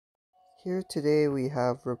Here today we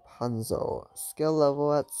have Rapunzel, skill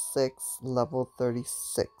level at 6, level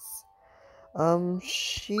 36.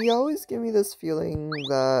 She always gives me this feeling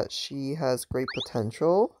that she has great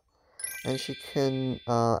potential and she can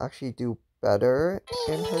actually do better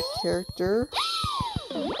in her character,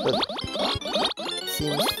 but it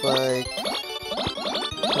seems like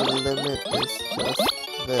her limit is just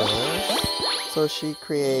this. So she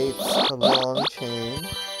creates a long chain.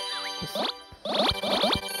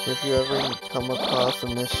 If you ever come across a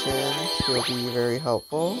mission, she'll be very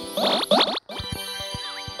helpful.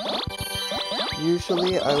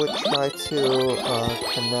 Usually I would try to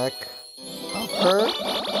connect her,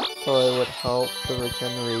 so it would help the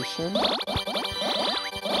regeneration.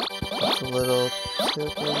 That's a little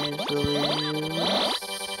tip I usually use.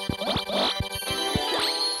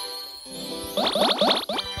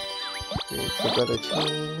 Creates a better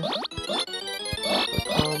chain for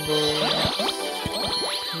combos.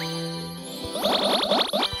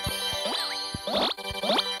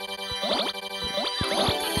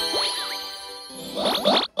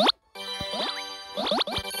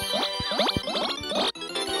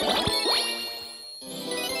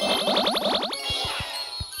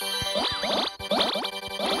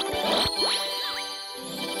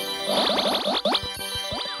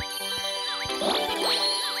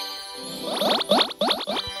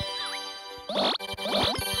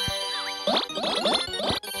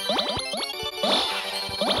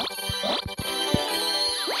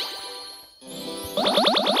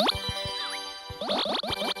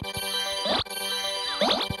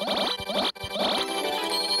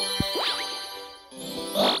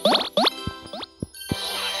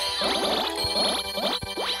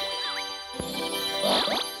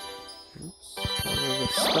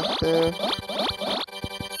 Stuck there.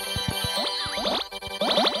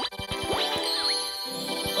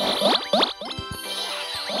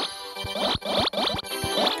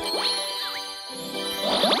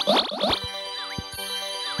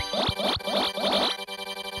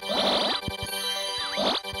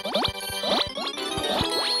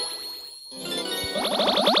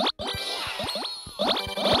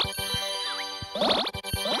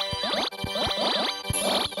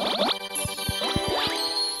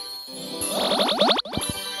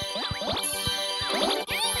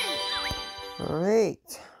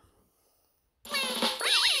 Alright.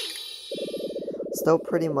 Still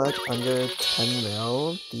pretty much under 10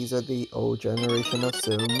 mil. These are the old generation of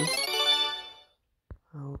Tsums.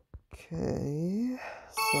 Okay.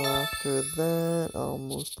 So after that, I'll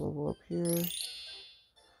almost level up here.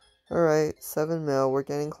 Alright, 7 mil. We're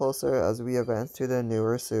getting closer as we advance to the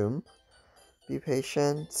newer Tsum. Be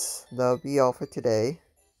patient. That'll be all for today.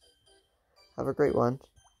 Have a great one.